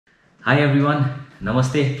Hi everyone,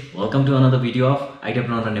 Namaste. Welcome to another video of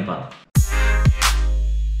Ideapreneur Nepal.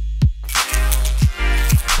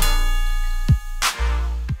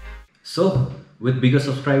 So, with bigger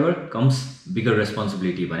subscriber comes bigger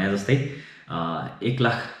responsibility. भने जस्तै 1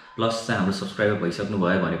 lakh plus चाहिँ हाम्रो subscriber भइसक्नु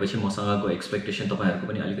भयो भनेपछि मसँगको expectation तपाईहरुको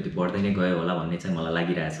पनि अलिकति बढ्दै नै गयो होला भन्ने चाहिँ मलाई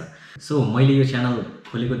लागिरहेछ। सो मैले यो च्यानल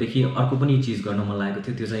खोलेको देखि अर्को पनि चीज गर्न मन लागेको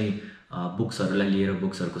थियो, त्यो चाहिँ बुक्सहरुलाई लिएर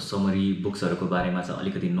बुक्सहरुको समरी, बुक्सहरुको बारेमा चाहिँ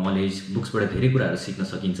अलिकति नलेज, बुक्सबाट धेरै कुराहरु सिक्न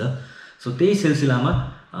सकिन्छ। सो त्यही सिलसिलामा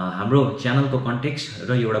हाम्रो च्यानलको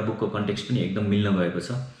कन्टेक्स्ट र एउटा बुकको कन्टेक्स्ट पनि एकदम मिल्न गएको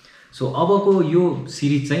छ। सो अबको यो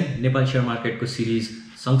सिरिज चाहिँ नेपाल शेयर मार्केटको सिरिज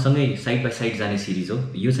सँगसँगै साइड बाइ साइड जाने सिरिज हो।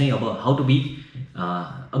 यो चाहिँ अब how to be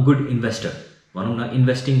a good investor भनौं न।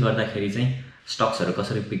 इन्भेस्टिङ गर्दाखेरि चाहिँ स्टक्सहरु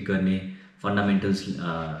कसरी पिक गर्ने, फन्डामेन्टल्स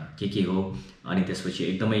के हो, अनि त्यसपछि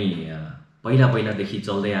एकदमै पहिला देखि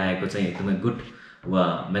चल्दै आएको चाहिँ एकदमै गुड वा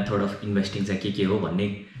मेथड अफ इन्भेस्टिङ चाहिँ के हो भन्ने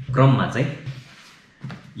क्रममा चाहिँ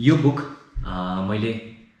यो बुक मैले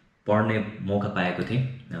पढ्ने मौका पाएको थिएँ।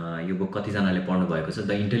 यो बुक कतिजनाले पढ्नु भएको छ,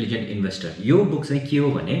 द इन्टेलिजेन्ट इन्भेस्टर। यो बुक चाहिँ के हो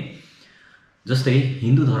भने जस्तै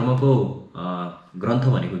हिन्दू धर्मको ग्रन्थ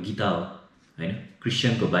भनेको गीता हो हैन,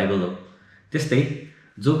 क्रिश्चियनको बाइबल हो, त्यस्तै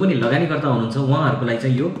जो पनि लगानीकर्ता हुनुहुन्छ उहाँहरुको लागि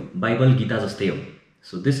चाहिँ यो बाइबल गीता जस्तै हो।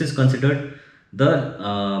 So this is considered the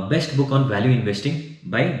best book on value investing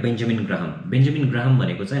by Benjamin Graham. Benjamin Graham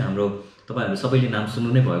भनेको चाहिँ हाम्रो तपाईहरु सबैले नाम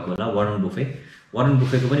सुन्नु नै भएको होला, वारेन बुफे। वारेन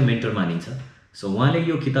बुफेको पनि मेन्टर मानिन्छ। सो उहाँले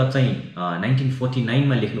यो किताब चाहिँ 1949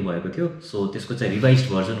 मा लेख्नु भएको थियो। सो त्यसको चाहिँ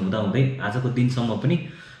रिभाइज्ड भर्जन हुँदा हुँदै आजको दिनसम्म पनि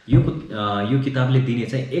यो किताबले दिने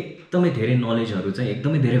चाहिँ एकदमै धेरै नलेजहरु चाहिँ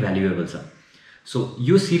एकदमै धेरै भ्यालुएबल छ। सो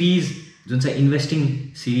यो सिरिज जुन चाहिँ इन्भेस्टिङ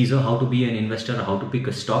सिरिज हो, how to be an investor, how to pick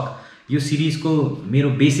a stock, यो सिरिजको मेरो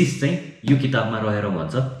बेसिस चाहिँ यो किताबमा रहेर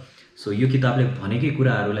भन्छ। सो यो किताबले भनेकै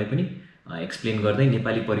कुराहरुलाई पनि एक्सप्लेन गर्दै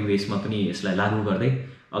नेपाली परिवेशमा पनि यसलाई लागू गर्दै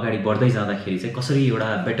अगाडि बढ्दै जाँदाखेरि चाहिँ कसरी एउटा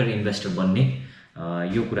बेटर इन्भेस्टर बन्ने,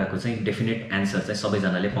 यो कुराको चाहिँ डेफिनेट एन्सर चाहिँ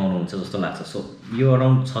सबैजनाले पाउनुहुन्छ जस्तो लाग्छ। सो यो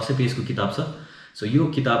अराउन्ड 600 पेजको किताब छ। सो यो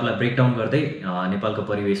किताबलाई ब्रेकडाउन गर्दै नेपालको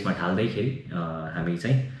परिवेशमा ढाल्दैखेरि हामी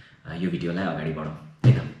चाहिँ यो भिडियोलाई अगाडि बढाउँ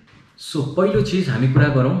है त। सो पहिलो चीज हामी कुरा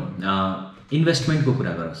गरौँ इन्भेस्टमेन्टको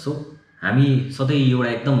कुरा गरौँ। सो हामी सधैँ एउटा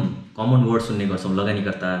एकदम कमन वर्ड सुन्ने गर्छौँ,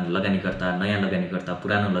 लगानीकर्ता, नयाँ लगानीकर्ता,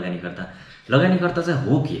 पुरानो लगानीकर्ता। लगानीकर्ता चाहिँ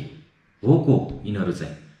हो के हो को यिनीहरू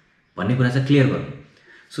चाहिँ भन्ने कुरा चाहिँ क्लियर गरौँ।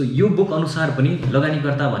 सो यो बुक अनुसार पनि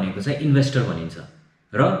लगानीकर्ता भनेको चाहिँ इन्भेस्टर भनिन्छ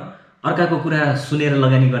र अर्काको कुरा सुनेर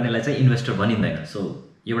लगानी गर्नेलाई चाहिँ इन्भेस्टर भनिँदैन। सो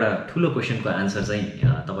एउटा ठुलो क्वेशनको आन्सर चाहिँ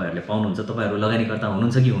तपाईहरुले पाउनुहुन्छ। तपाईहरु लगानीकर्ता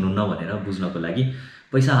हुनुहुन्छ कि हुनुहुन्न भनेर बुझ्नको लागि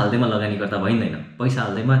पैसा हाल्दैमा लगानीकर्ता भइँदैन, पैसा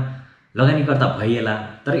हाल्दैमा लगानीकर्ता भइएला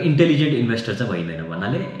तर इन्टेलिजेन्ट इन्भेस्टर चाहिँ भइँदैन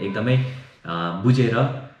भन्नाले एकदमै बुझेर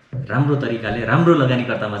राम्रो तरिकाले राम्रो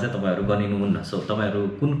लगानीकर्तामा चाहिँ तपाईहरु बनिनुहुन्न। सो तपाईहरु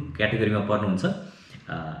कुन क्याटेगोरीमा पर्नुहुन्छ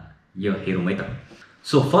यो हेरौँ है त।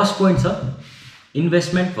 सो फर्स्ट पोइन्ट छ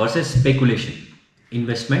इन्भेस्टमेन्ट भर्सेस स्पेकुलेसन।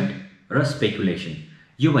 इन्भेस्टमेन्ट र स्पेकुलेसन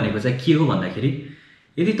यो भनेको चाहिँ के हो भन्दाखेरि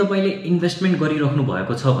यदि तपाईले इन्भेस्टमेन्ट गरिराख्नु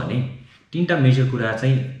भएको छ भने तीनटा मेजर कुरा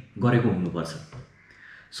चाहिँ गरेको हुनुपर्छ।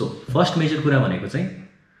 सो फर्स्ट मेजर कुरा भनेको चाहिँ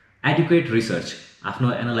एडुकेट रिसर्च,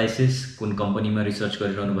 आफ्नो एनालाइसिस, कुन कम्पनीमा रिसर्च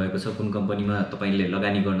गरिरहनु भएको छ, कुन कम्पनीमा तपाईले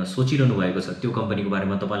लगानी गर्न सोचिरहनु भएको छ, त्यो कम्पनीको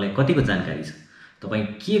बारेमा तपाईलाई कतिको जानकारी छ, तपाई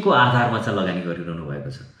के को आधारमा चाहिँ लगानी गरिरहनु भएको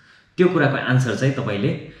छ, त्यो कुराको आन्सर चाहिँ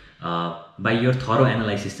तपाईले बाइ योर थरो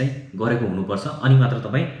एनालाइसिस चाहिँ गरेको हुनुपर्छ। अनि मात्र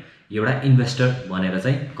तपाई एउटा इन्भेस्टर भनेर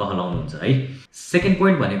चाहिँ कहलाउनुहुन्छ है। सेकेन्ड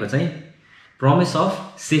पोइन्ट भनेको चाहिँ promise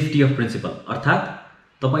of safety of principal, अर्थात्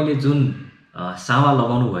तपाईले जुन सावा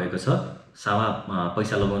लगाउनु भएको छ, सावा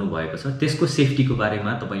पैसा लगाउनु भएको छ, त्यसको सेफ्टीको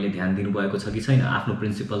बारेमा तपाईले ध्यान दिनु भएको छ कि छैन, आफ्नो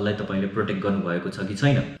प्रिन्सिपललाई तपाईले प्रोटेक्ट गर्नु भएको छ कि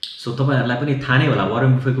छैन। सो तपाईहरुलाई पनि थाहा नै होला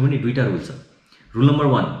वारेन बुफेको पनि दुईटा रुल छ। Rule number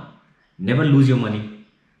 1 never loose your money,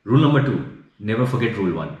 rule number 2 never forget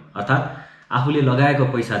rule 1, अर्थात् आफूले लगाएको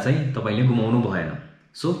पैसा चाहिँ तपाईले गुमाउनु भएन।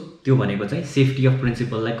 सो त्यो भनेको चाहिँ सेफ्टी अफ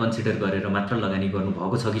प्रिन्सिपललाई कन्सिडर गरेर मात्र लगानी गर्नु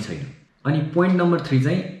भएको छ कि छैन। अनि पोइन्ट नम्बर 3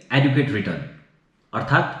 चाहिँ एडुकेट रिटर्न,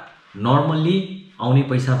 अर्थात् नर्मल्ली आउने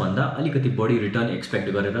पैसा भन्दा अलिकति बढी रिटर्न एक्सपेक्ट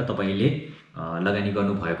गरेर तपाईले लगानी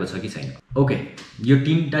गर्नु भएको छ कि छैन। ओके, यो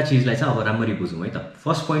तीनटा चीजलाई चाहिँ अब राम्ररी बुझौँ है त।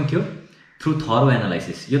 फर्स्ट पोइन्ट थियो थ्रु थरो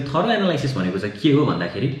एनालाइसिस। यो थरो एनालाइसिस भनेको चाहिँ के हो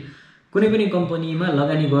भन्दाखेरि कुनै पनि कम्पनीमा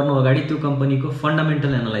लगानी गर्नु अगाडि त्यो कम्पनीको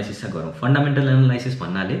फन्डामेन्टल एनालाइसिस चाहिँ गरौँ। फन्डामेन्टल एनालाइसिस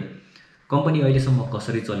भन्नाले कम्पनी अहिलेसम्म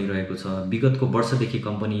कसरी चलिरहेको छ, विगतको वर्षदेखि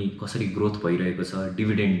कम्पनी कसरी ग्रोथ भइरहेको छ,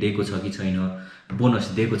 डिभिडेन्ड दिएको छ कि छैन,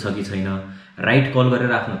 बोनस दिएको छ कि छैन, राइट कल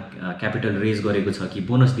गरेर आफ्नो क्यापिटल रेज गरेको छ कि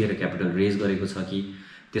बोनस दिएर क्यापिटल रेज गरेको छ कि,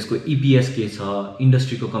 त्यसको EPS के छ,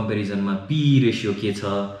 इन्डस्ट्रीको कम्पेरिजनमा PE रेशियो के छ,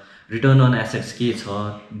 रिटर्न अन एसेट्स के छ,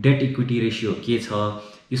 डेट इक्विटी रेशियो के छ,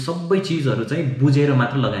 यो सबै चिजहरू चाहिँ बुझेर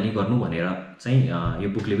मात्र लगानी गर्नु भनेर चाहिँ यो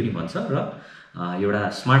बुकले पनि भन्छ र एउटा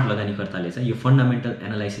स्मार्ट लगानीकर्ताले चाहिँ यो फन्डामेन्टल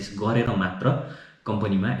एनालाइसिस गरेर मात्र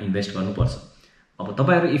कम्पनीमा इन्भेस्ट गर्नुपर्छ। अब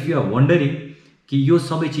तपाईहरु इफ यु आर वन्डरिङ कि यो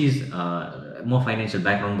सबै चिज म फाइनान्शियल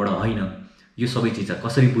ब्याकग्राउन्डबाट होइन, यो सबै चिज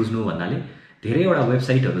कसरी बुझ्नु भन्नाले धेरैवटा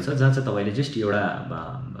वेबसाइटहरू छ जहाँ चाहिँ तपाईले जस्ट एउटा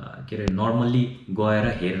के अरे नर्मल्ली गएर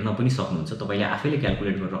हेर्न पनि सक्नुहुन्छ। तपाईले आफैले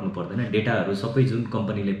क्याल्कुलेट गरेर राख्नु पर्दैन। डेटाहरू सबै जुन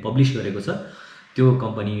कम्पनीले पब्लिश गरेको छ त्यो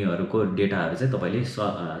कम्पनीहरूको डेटाहरू चाहिँ तपाईले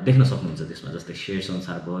देख्न सक्नुहुन्छ त्यसमा। जस्तै शेयर्स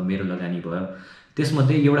अनुसार भयो, मेरो लगानी भयो,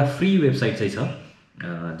 त्यसमध्ये एउटा फ्री वेबसाइट चाहिँ छ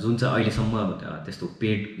जुन चाहिँ अहिलेसम्म त्यस्तो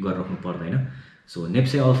पेड गरेर राख्नु पर्दैन। सो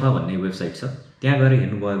नेप्से अल्फा भन्ने वेबसाइट छ, त्यहाँ गएर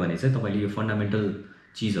हेर्नुभयो भने चाहिँ तपाईले यो फन्डामेन्टल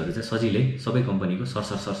चिजहरू चाहिँ सजिलै सबै कम्पनीको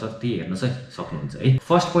सरसर्ती हेर्न चाहिँ सक्नुहुन्छ है।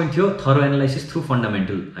 फर्स्ट पोइन्ट थियो थरो एनालाइसिस थ्रु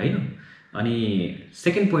फन्डामेन्टल हैन। अनि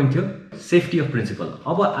सेकेन्ड पोइन्ट थियो सेफ्टी अफ प्रिन्सिपल।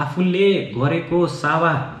 अब आफूले गरेको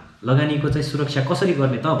सावा लगानीको चाहिँ सुरक्षा कसरी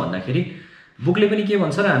गर्ने त भन्दाखेरि बुकले पनि के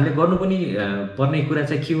भन्छ र हामीले गर्नु पनि पर्ने कुरा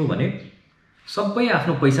चाहिँ के हो भने सबै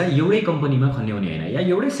आफ्नो पैसा एउटै कम्पनीमा खन्याउने हैन या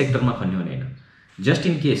एउटै सेक्टरमा खन्याउने हैन। जस्ट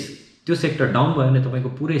इन केस त्यो सेक्टर डाउन भयो भने तपाईको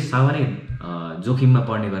पुरै सावा नै जोखिममा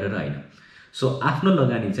पर्ने गरेर हैन। सो आफ्नो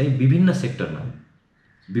लगानी चाहिँ विभिन्न सेक्टरमा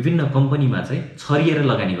विभिन्न कम्पनीमा चाहिँ छरिएर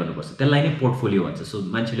लगानी गर्नुपर्छ। त्यसलाई नै पोर्टफोलियो भन्छ। सो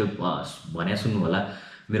मान्छेले भन्या सुन्नु होला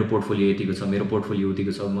मेरो पोर्टफोलियो यतिको छ, मेरो पोर्टफोलियो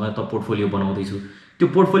उतिको छ, म त पोर्टफोलियो बनाउँदै छु। त्यो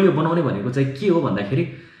पोर्टफोलियो बनाउने भनेको चाहिँ के हो भन्दाखेरि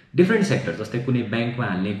डिफ्रेन्ट सेक्टर जस्तै कुनै ब्याङ्कमा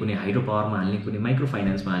हाल्ने, कुनै हाइड्रो पावरमा हाल्ने, कुनै माइक्रो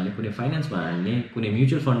फाइनान्समा हाल्ने, कुनै फाइनान्समा हाल्ने, कुनै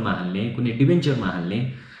म्युचुअल फन्डमा हाल्ने, कुनै डिबेन्चरमा हाल्ने।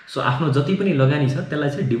 सो आफ्नो जति पनि लगानी छ त्यसलाई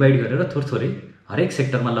चाहिँ डिभाइड गरेर थोरै हरेक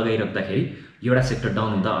सेक्टरमा लगाइराख्दाखेरि एउटा सेक्टर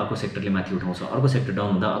डाउन हुँदा अर्को सेक्टरले माथि उठाउँछ, अर्को सेक्टर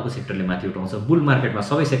डाउन हुँदा अर्को सेक्टरले माथि उठाउँछ। बुल मार्केटमा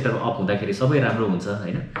सबै सेक्टर अप हुँदाखेरि सबै राम्रो हुन्छ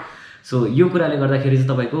हैन। सो यो कुराले गर्दाखेरि चाहिँ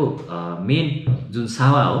तपाईको मेन जुन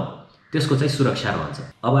सावा हो त्यसको चाहिँ सुरक्षा रहन्छ।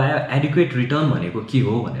 अब आयो एडिक्वेट रिटर्न भनेको के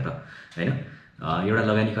हो भनेर हैन। एउटा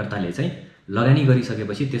लगानीकर्ताले चाहिँ लगानी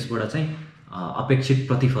गरिसकेपछि त्यसबाट चाहिँ अपेक्षित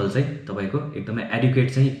प्रतिफल चाहिँ तपाईको एकदमै एडिक्वेट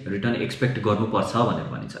चाहिँ रिटर्न एक्सपेक्ट गर्नुपर्छ भनेर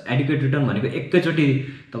भनिन्छ। एडिक्वेट रिटर्न भनेको एकैचोटी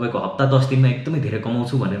तपाईको हप्ता 10 दिनमा एकदमै धेरै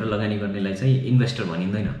कमाउँछु भनेर लगानी गर्नेलाई चाहिँ इन्भेस्टर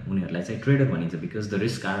भनिँदैन, उनीहरूलाई चाहिँ ट्रेडर भनिन्छ because the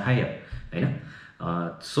risk are higher हैन।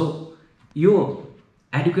 सो यो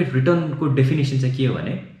एडिक्वेट रिटर्नको डेफिनेसन चाहिँ के हो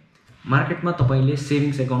भने मार्केटमा तपाईले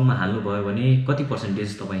सेभिङ्स एकाउन्टमा हाल्नुभयो भने कति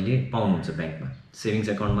पर्सेन्टेज तपाईले पाउनुहुन्छ ब्याङ्कमा। सेभिङ्स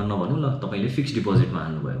एकाउन्टमा नभनौँ ल, तपाईले फिक्स्ड डिपोजिटमा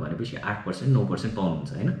हाल्नुभयो भनेपछि 8% 9%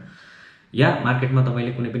 पाउनुहुन्छ हैन। या मार्केटमा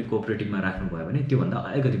तपाईले कुनै पनि कोअपरेटिभमा राख्नुभयो भने त्योभन्दा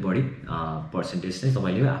अलिकति बढी पर्सेन्टेज चाहिँ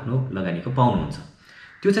तपाईले आफ्नो लगानीको पाउनुहुन्छ।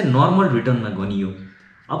 त्यो चाहिँ नर्मल रिटर्नमा गनियो।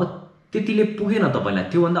 अब त्यतिले पुगेन तपाईलाई,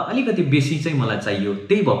 त्योभन्दा अलिकति बेसी चाहिँ मलाई चाहियो,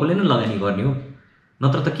 त्यही भएकोले नै लगानी गर्ने हो।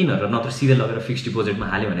 नत्र त किन र नत्र सिधै लगेर फिक्स्ड डिपोजिटमा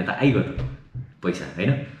हाल्यो भने त आइगयो त पैसा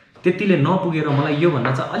हैन। त्यतिले नपुगेर मलाई यो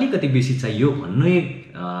भन्दा चाहिँ अलिकति बेसी चाहियो भन्ने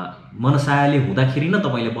मनसायले हुँदाखेरि नै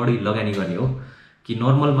तपाईले बढी लगानी गर्ने हो कि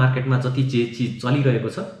नर्मल मार्केटमा जति जे चिज चलिरहेको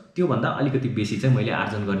छ त्यो भन्दा अलिकति बेसी चाहिँ मैले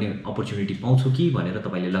आर्जन गर्ने अपर्च्युनिटी पाउँछु कि भनेर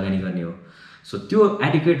तपाईले लगानी गर्ने हो। सो त्यो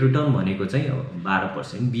एडिक्वेट रिटर्न भनेको चाहिँ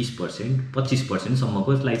 12%, 20%, 25%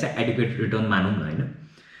 सम्मकोलाई चाहिँ एडिक्वेट रिटर्न मानौँ न हैन।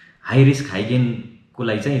 हाई रिस्क हाई गेनको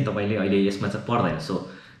लागि चाहिँ तपाईले अहिले यसमा चाहिँ पर्दैन। सो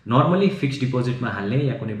नर्मली फिक्स्ड डिपोजिटमा हाल्ने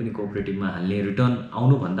या कुनै पनि कोअपरेटिभमा हाल्ने रिटर्न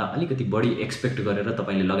आउनुभन्दा अलिकति बढी एक्सपेक्ट गरेर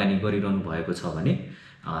तपाईले लगानी गरिरहनु भएको छ भने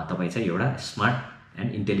तपाई चाहिँ एउटा स्मार्ट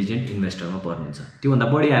एन्ड इन्टेलिजेन्ट इन्भेस्टरमा पर्नुहुन्छ। त्योभन्दा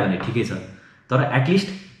बढी आयो भने ठिकै छ, तर एटलिस्ट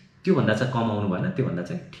त्योभन्दा चाहिँ कम आउनु भएन, त्योभन्दा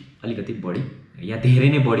चाहिँ अलिकति बढी या धेरै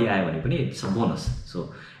नै बढी आयो भने पनि it's a bonus.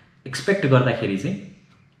 So expect गर्दाखेरि चाहिँ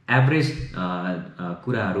एभरेज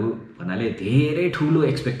कुराहरू भन्नाले धेरै ठुलो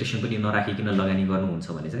एक्सपेक्टेसन पनि नराखिकन लगानी गर्नुहुन्छ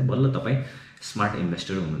भने चाहिँ बल्ल तपाईँ स्मार्ट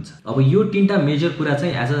इन्भेस्टर हुनुहुन्छ। अब यो तीनटा मेजर कुरा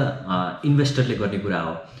चाहिँ एज अ इन्भेस्टरले गर्ने कुरा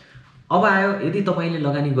हो। अब आयो यदि तपाईले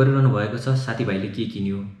लगानी गरिरहनु भएको छ, साथीभाइले के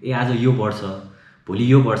किन्यो, आज यो बढ्छ, भोलि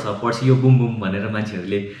यो बढ्छ, पर्सि यो बुम बुम भनेर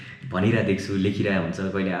मान्छेहरूले भनिरहेको देख्छु, लेखिरहेको हुन्छ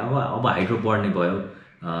कहिले। अब हाइड्रो बढ्ने भयो,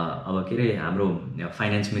 अब के अरे हाम्रो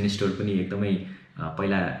फाइनान्स मिनिस्टर पनि एकदमै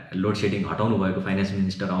पहिला लोड सेडिङ हटाउनु भएको फाइनान्स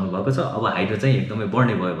मिनिस्टर आउनु भएको छ, अब हाइड्रो चाहिँ एकदमै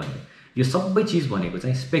बढ्ने भयो भने यो सबै चिज भनेको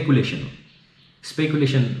चाहिँ स्पेकुलेसन हो।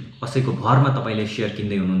 स्पेकुलेसन कसैको भरमा तपाईले सेयर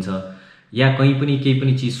किन्दै हुनुहुन्छ या कहीँ पनि केही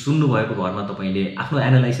पनि चिज सुन्नु भएको भरमा तपाईले आफ्नो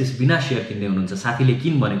एनालाइसिस बिना सेयर किन्दै हुनुहुन्छ, साथीले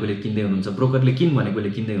किन भनेकोले किन्दै हुनुहुन्छ, ब्रोकरले किन भनेकोले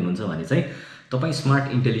किन्दै हुनुहुन्छ भने चाहिँ तपाईँ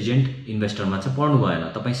स्मार्ट इन्टेलिजेन्ट इन्भेस्टरमा चाहिँ पर्नु भएन,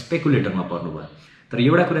 तपाईँ स्पेकुलेटरमा पर्नुभयो। तर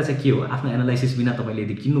एउटा कुरा चाहिँ के हो, आफ्नो एनालाइसिस बिना तपाईले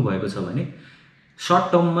यदि किन्नु भएको छ भने सर्ट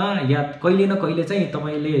टर्ममा या कहिले न कहिले चाहिँ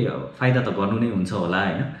तपाईले फाइदा त गर्नु नै हुन्छ होला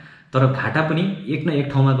हैन, तर घाटा पनि एक न एक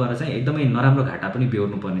ठाउँमा गएर चाहिँ एकदमै नराम्रो घाटा पनि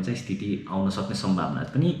बेहोर्नु पर्ने चाहिँ स्थिति आउन सक्ने सम्भावना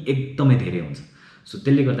पनि एकदमै धेरै हुन्छ। सो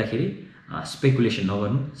त्यसले गर्दाखेरि स्पेकुलेसन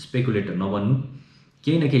नगर्नु, स्पेकुलेटर नबन्नु,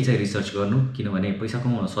 केही न केही चाहिँ रिसर्च गर्नु, किनभने पैसा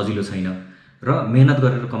कमाउन सजिलो छैन र मेहनत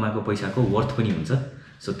गरेर कमाएको पैसाको वर्थ पनि हुन्छ।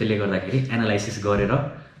 सो त्यसले गर्दाखेरि एनालाइसिस गरेर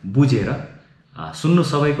बुझेर सुन्नु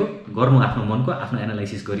सबैको, गर्नु आफ्नो मनको, आफ्नो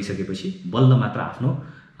एनालाइसिस गरिसकेपछि बल्ल मात्र आफ्नो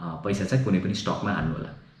पैसा चाहिँ कुनै पनि स्टकमा हाल्नु होला।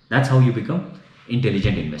 That's how you become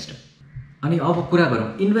intelligent investor. अनि अब कुरा गरौँ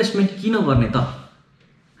इन्भेस्टमेन्ट किन गर्ने त,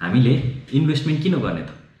 हामीले इन्भेस्टमेन्ट किन गर्ने त।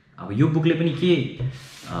 अब यो बुकले पनि के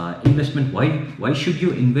investment why should you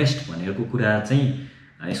invest भनेको कुरा चाहिँ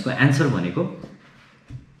यसको एन्सर भनेको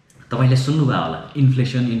तपाईले सुन्नुभयो होला,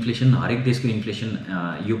 इन्फ्लेसन हरेक देशको इन्फ्लेसन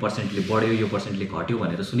यो पर्सेन्टले बढ्यो यो पर्सेन्टले घट्यो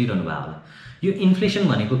भनेर सुनिरहनु भयो होला। यो इन्फ्लेसन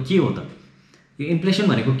भनेको के हो त? यो इन्फ्लेसन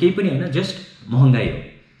भनेको केही पनि होइन, जस्ट महँगाई हो।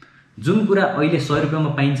 जुन कुरा अहिले 100 रुपियाँमा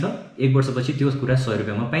पाइन्छ 1 वर्षपछि त्यो कुरा 100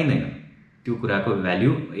 रुपियाँमा पाइँदैन। त्यो कुराको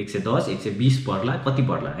भ्याल्यु 110 120 पर्ला, कति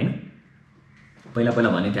पर्ला हैन। पहिला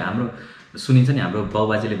भने थियो, हाम्रो सुनिन्छ नि, हाम्रो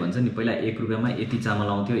बाउबाजेले भन्छ नि, पहिला 1 रुपियाँमा यति चामल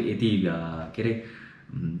आउँथ्यो, यति के अरे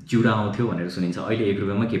चिउरा आउँथ्यो भनेर सुनिन्छ। अहिले 1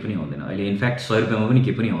 रुपियाँमा केही पनि आउँदैन, अहिले इनफ्याक्ट 100 रुपियाँमा पनि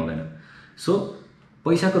केही पनि आउँदैन। सो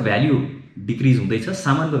पैसाको भ्याल्यु डिक्रिज हुँदैछ,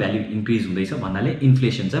 सामानको भ्याल्यु इन्क्रिज हुँदैछ भन्नाले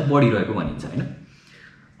इन्फ्लेसन चाहिँ बढिरहेको भनिन्छ हैन।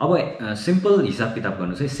 अब सिम्पल हिसाब किताब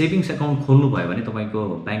गर्नु चाहिँ सेभिङ्स एकाउन्ट खोल्नु भयो भने तपाईको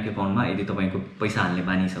ब्याङ्क एकाउन्टमा यदि तपाईको पैसा हाल्ने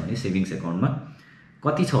बानी छ भने सेभिङ्स एकाउन्टमा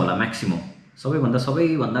कति छ होला म्याक्सिमम?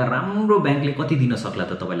 सबैभन्दा राम्रो ब्याङ्कले कति दिन सक्ला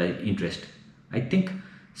त तपाईलाई इन्ट्रेस्ट? आई थिंक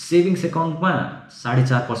सेभिङ्स एकाउन्टमा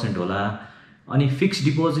 4.5% होला, अनि फिक्स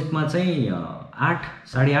डिपोजिटमा चाहिँ 8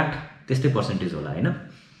 8.5 त्यस्तै पर्सेन्टेज होला हैन।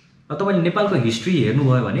 अब तपाईले नेपालको हिस्ट्री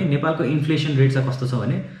हेर्नुभयो भने नेपालको इन्फ्लेसन रेट चाहिँ कस्तो छ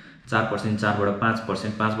भने 4%, 4बाट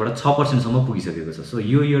 5%, 5बाट 6% सम्म पुगिसकेको छ। सो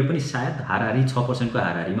यो इयर पनि सायद हाराहारी 6% को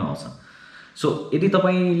हाराहारीमा आउँछ। सो यदि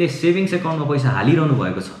तपाईले सेभिङ्स एकाउन्टमा पैसा हालिरहनु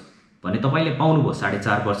भएको छ भने तपाईले पाउनुभयो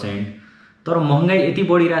 4.5%, तर महँगाई यति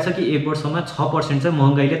बढिरहेछ कि 1 वर्षमा 6% चाहिँ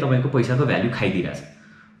महँगाईले तपाईको पैसाको भ्याल्यु खाइदिरहेछ।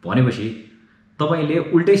 भनेपछि तपाईले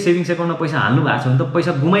उल्टै सेभिङ्स एकाउन्टमा पैसा हाल्नु भएको छ भने त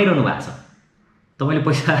पैसा गुमाइरहनु भएको छ। तपाईले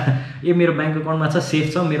पैसा मेरो ब्याङ्क एकाउन्टमा छ,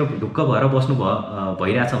 सेफ छ, मेरो ढुक्क भएर बस्नु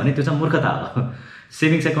भइरहेछ भने त्यो चाहिँ मूर्खता हो।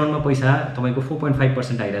 सेभिङ्स एकाउन्टमा पैसा तपाईको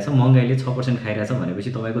 4.5% आइरहेछ, महँगाईले 6% खाइरहेछ भनेपछि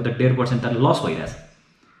तपाईको त 1.5% त लस भइरहेछ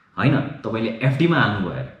हैन। तपाईले एफडीमा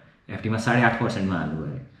हाल्नुभयो, एफडीमा 8.5% मा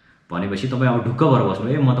हाल्नुभयो भनेपछि तपाई अब ढुक्क भएर बस्नु,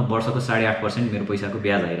 म त वर्षको 8.5% मेरो पैसाको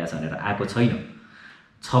ब्याज आइरहेछ भनेर आएको छैन।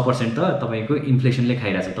 6% त तपाईको इन्फ्लेसनले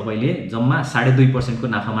खाइरहेछ, तपाईले जम्मा 2.5% को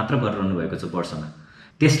नाफा मात्र गरिरहनु भएको छ वर्षमा।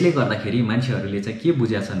 त्यसले गर्दाखेरि मान्छेहरूले चाहिँ के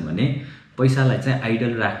बुझ्या छन् भने पैसालाई चाहिँ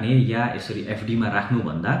आइडल राख्ने या यसरी एफडीमा राख्नु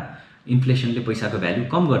भन्दा इन्फ्लेसनले पैसाको भ्याल्यु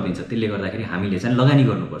कम गरिदिन्छ। त्यसले गर्दाखेरि हामीले चाहिँ लगानी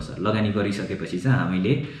गर्नुपर्छ। लगानी गरिसकेपछि चाहिँ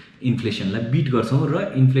हामीले इन्फ्लेसनलाई बिट गर्छौं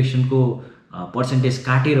र इन्फ्लेसनको पर्सेन्टेज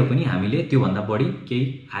काटेर पनि हामीले त्यो भन्दा बढी केही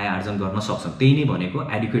आय आर्जन गर्न सक्छौं। त्यही नै भनेको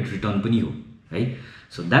एडिक्वेट रिटर्न पनि हो है।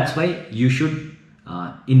 So that's why you should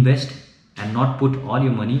invest and not put all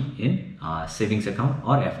your money in savings account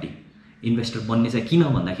or FD. Investor बन्ने चाहिँ किन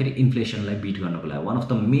भन्दाखेरि इन्फ्लेसनलाई बिट गर्नको लागि, one of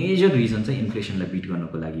the major reason चाहिँ इन्फ्लेसनलाई बिट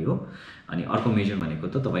गर्नको लागि हो। अनि अर्को मेजर भनेको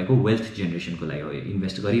त तपाईको वेल्थ जेनेरेसनको लागि हो।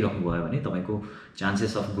 इन्भेस्ट गरिराख्नु भयो भने तपाईको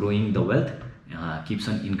chances of growing the wealth kips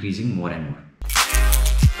on increasing more and more.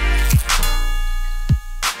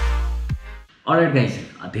 All right guys,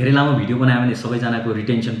 धेरै लामो भिडियो बनायो भने सबैजनाको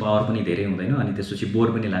रिटेन्सन पावर पनि धेरै हुँदैन अनि त्यसपछि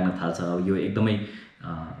बोर पनि लाग्न थाल्छ। यो एकदमै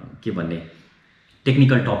के भन्ने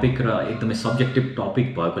टेक्निकल टपिक र एकदमै सब्जेक्टिभ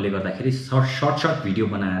टपिक भएकोले गर्दाखेरि सर्ट भिडियो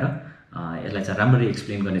बनाएर यसलाई चाहिँ राम्ररी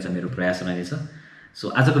एक्सप्लेन गर्ने चाहिँ मेरो प्रयास रहनेछ। सो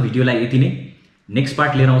आजको भिडियोलाई यति नै। नेक्स्ट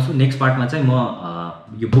पार्ट लिएर आउँछु। नेक्स्ट पार्टमा चाहिँ म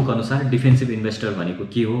यो बुक अनुसार डिफेन्सिभ इन्भेस्टर भनेको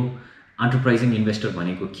के हो, एन्टरप्राइजिङ इन्भेस्टर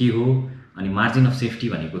भनेको के हो, अनि मार्जिन अफ सेफ्टी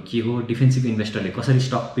भनेको के हो, डिफेन्सिभ इन्भेस्टरले कसरी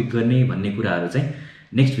स्टक पिक गर्ने भन्ने कुराहरू चाहिँ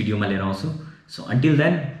नेक्स्ट भिडियोमा लिएर आउँछु। So until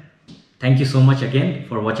then, thank you so much again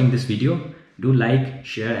for watching this video. Do like,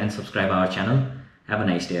 share and subscribe our channel. Have a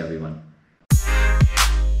nice day everyone.